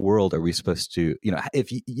 how in the world are we supposed to,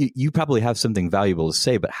 if you probably have something valuable to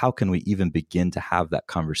say, but how can we even begin to have that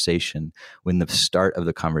conversation when the start of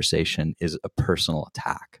the conversation is a personal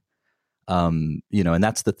attack? And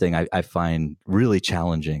that's the thing I find really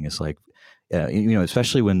challenging is like,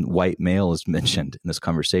 especially when white male is mentioned in this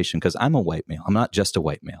conversation, because I'm a white male. I'm not just a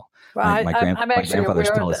white male. Well, my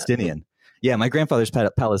grandfather's Palestinian. Yeah, my grandfather's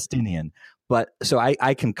Palestinian. But so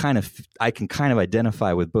I can kind of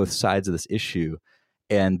identify with both sides of this issue,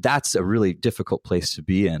 and that's a really difficult place to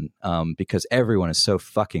be in because everyone is so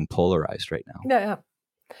fucking polarized right now. Yeah.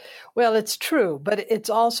 Well, it's true, but it's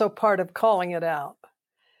also part of calling it out.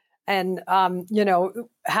 And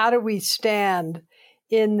how do we stand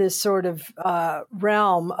in this sort of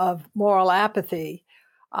realm of moral apathy,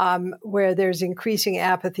 where there's increasing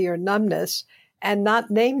apathy or numbness, and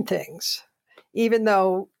not name things, even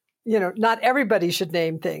though not everybody should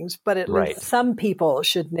name things, but at least some people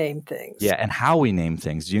should name things. Yeah, and how we name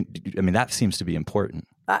things. That seems to be important.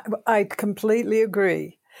 I completely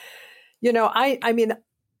agree. I mean,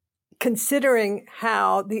 considering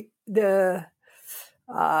how the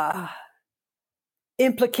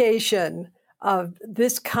implication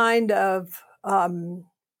this kind of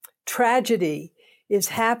tragedy is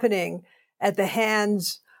happening at the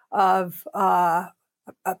hands of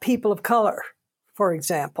people of color, for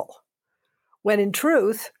example, when in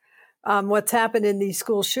truth, what's happened in these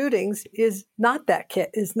school shootings is not that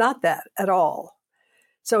at all.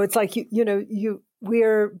 So it's like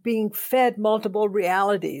we're being fed multiple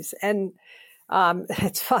realities, and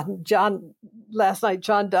it's fun. Last night,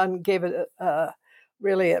 John Dunn gave a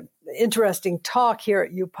really interesting talk here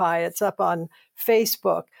at UPI. It's up on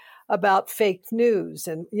Facebook about fake news,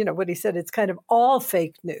 and what he said. It's kind of all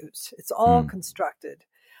fake news. It's all constructed.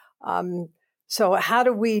 So how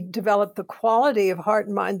do we develop the quality of heart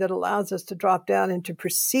and mind that allows us to drop down and to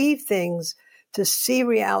perceive things, to see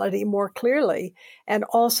reality more clearly, and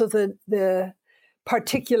also the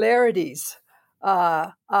particularities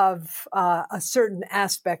of a certain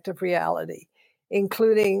aspect of reality,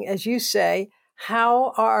 including, as you say,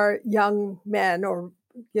 how are young men or,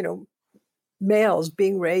 males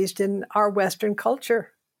being raised in our Western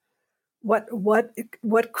culture? What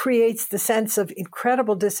creates the sense of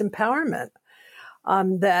incredible disempowerment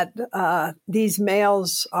that these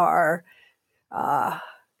males are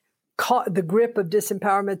caught, the grip of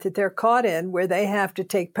disempowerment that they're caught in, where they have to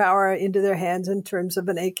take power into their hands in terms of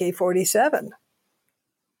an AK-47.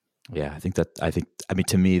 Yeah, I mean,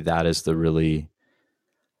 to me, that is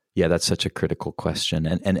that's such a critical question.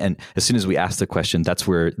 And as soon as we ask the question, that's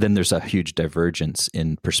where then there's a huge divergence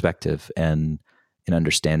in perspective and in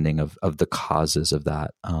understanding of the causes of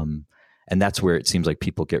that. And that's where it seems like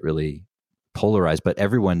people get really polarized, but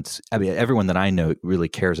everyone that I know really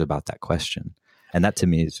cares about that question. And that to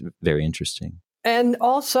me is very interesting. And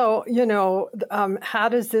also, how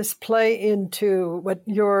does this play into what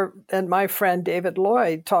your and my friend David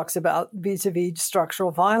Lloyd talks about vis-a-vis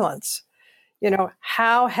structural violence?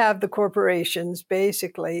 How have the corporations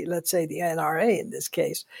basically, let's say the NRA in this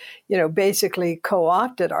case, basically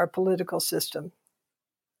co-opted our political system?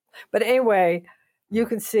 But anyway, you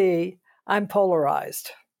can see I'm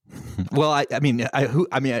polarized. Well, I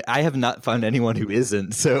have not found anyone who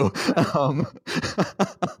isn't. So,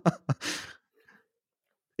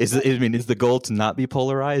 is the goal to not be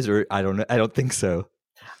polarized, or I don't know. I don't think so.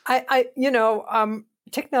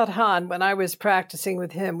 Thich Nhat Hanh, when I was practicing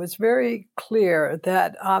with him, was very clear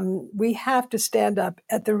that we have to stand up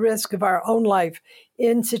at the risk of our own life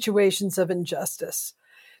in situations of injustice.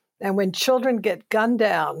 And when children get gunned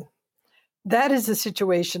down, that is a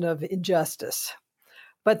situation of injustice.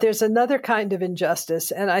 But there's another kind of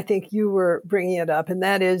injustice, and I think you were bringing it up, and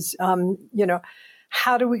that is,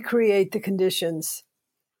 how do we create the conditions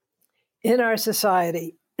in our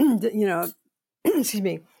society, excuse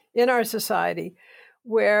me, in our society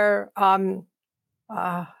where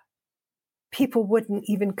people wouldn't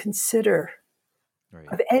even consider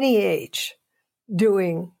of any age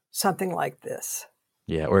doing something like this.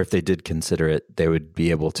 Yeah, or if they did consider it, they would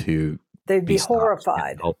be able to. They'd be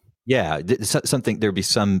horrified. Yeah, there'd be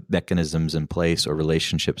some mechanisms in place or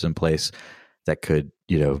relationships in place that could,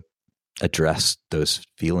 address those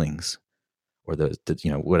feelings or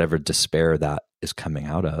whatever despair that is coming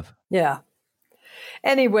out of. Yeah.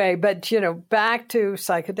 Anyway, but, back to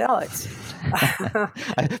psychedelics.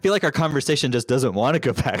 I feel like our conversation just doesn't want to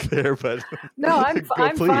go back there, but no, I'm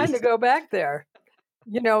fine to go back there.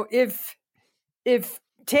 If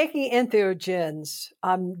taking entheogens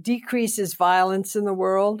decreases violence in the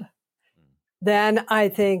world, then I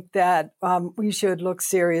think that we should look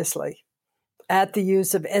seriously at the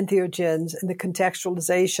use of entheogens and the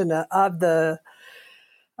contextualization of the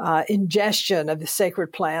ingestion of the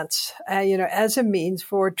sacred plants, as a means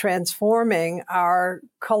for transforming our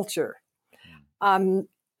culture.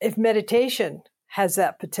 If meditation has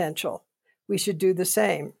that potential, we should do the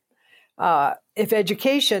same. If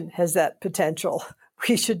education has that potential,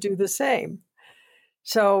 we should do the same.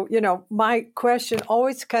 So, my question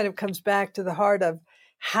always kind of comes back to the heart of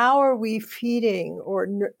how are we feeding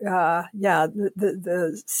the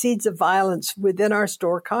seeds of violence within our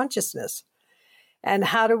stored consciousness? And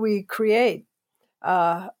how do we create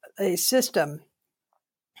a system?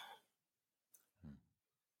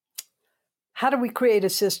 How do we create a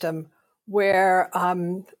system where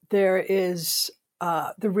there is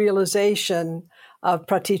the realization of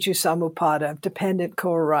pratitya samuppada, of dependent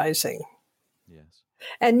co-arising? Yes.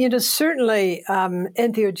 And, certainly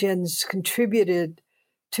entheogens contributed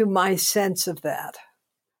to my sense of that.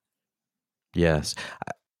 Yes.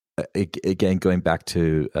 Again, going back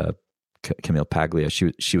to Camille Paglia,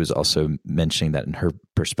 she was also mentioning that in her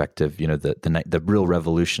perspective, the real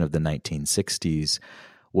revolution of the 1960s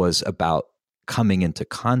was about coming into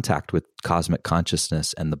contact with cosmic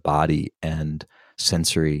consciousness and the body and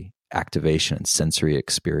sensory activation and sensory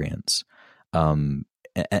experience. And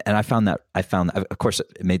I found that, of course,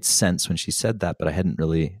 it made sense when she said that, but I hadn't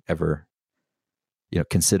really ever,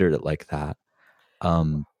 considered it like that.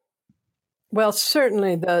 Well,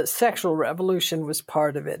 certainly the sexual revolution was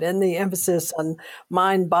part of it, and the emphasis on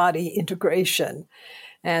mind-body integration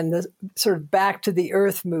and the sort of back to the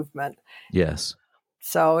earth movement. Yes.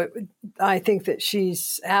 So I think that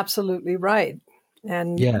she's absolutely right.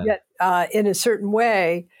 And yet, in a certain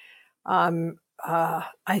way, I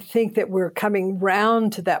think that we're coming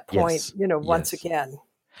round to that point, once again.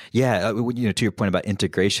 Yeah. To your point about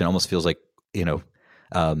integration, almost feels like,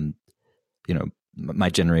 my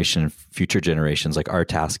generation and future generations, like our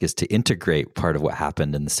task is to integrate part of what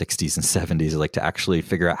happened in the 60s and 70s, like to actually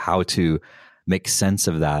figure out how to make sense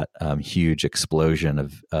of that huge explosion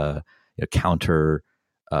of counter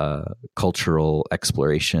cultural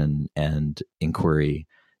exploration and inquiry,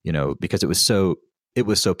 because it was so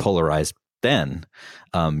polarized then,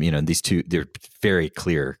 these two, they're very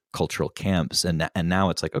clear cultural camps. And now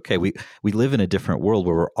it's like, okay, we live in a different world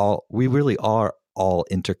where we really are all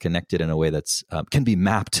interconnected in a way that's can be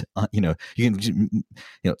mapped.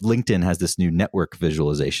 LinkedIn has this new network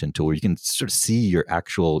visualization tool where you can sort of see your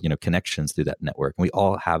actual, connections through that network. And we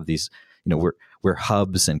all have these, we're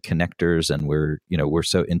hubs and connectors, and we're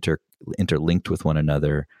so interlinked with one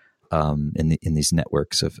another in these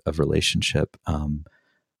networks of relationship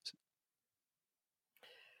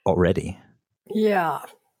already. Yeah.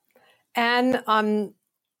 And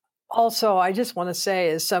also, I just want to say,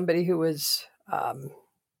 as somebody who was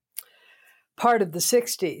part of the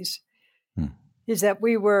 60s, is that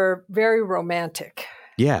we were very romantic.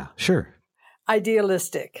 Yeah, sure.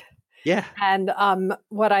 Idealistic. Yeah. And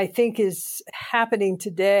what I think is happening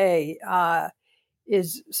today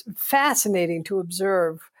is fascinating to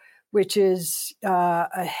observe, which is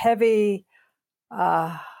a heavy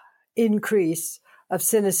increase of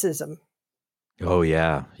cynicism. Oh,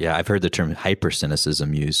 yeah. Yeah. I've heard the term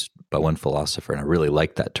hypercynicism used by one philosopher, and I really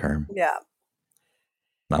like that term. Yeah.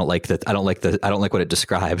 I don't like that. I don't like what it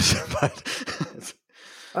describes. But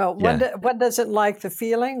well, one doesn't like the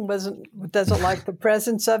feeling, doesn't like the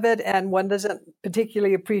presence of it, and one doesn't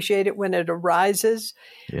particularly appreciate it when it arises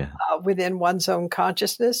within one's own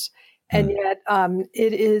consciousness. And yet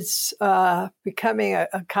it is becoming a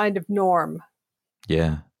kind of norm.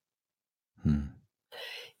 Yeah.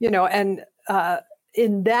 And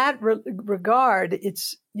in that regard,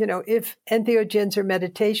 it's, if entheogens or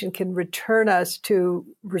meditation can return us to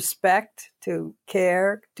respect, to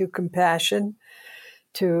care, to compassion,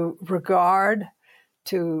 to regard,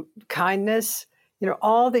 to kindness,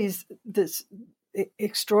 all this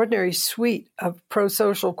extraordinary suite of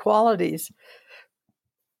pro-social qualities,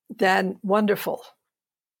 then wonderful.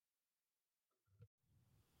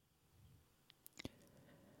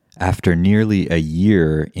 After nearly a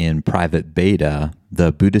year in private beta,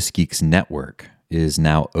 the Buddhist Geeks Network is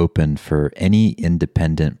now open for any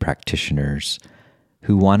independent practitioners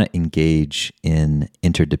who want to engage in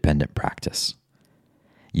interdependent practice.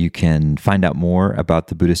 You can find out more about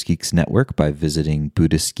the Buddhist Geeks Network by visiting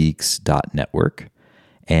buddhistgeeks.network.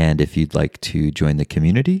 And if you'd like to join the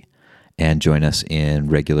community and join us in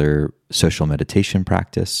regular social meditation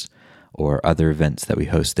practice or other events that we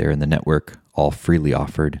host there in the network, all freely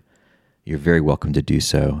offered, you're very welcome to do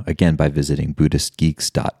so, again, by visiting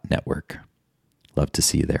buddhistgeeks.network. Love to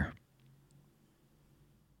see you there.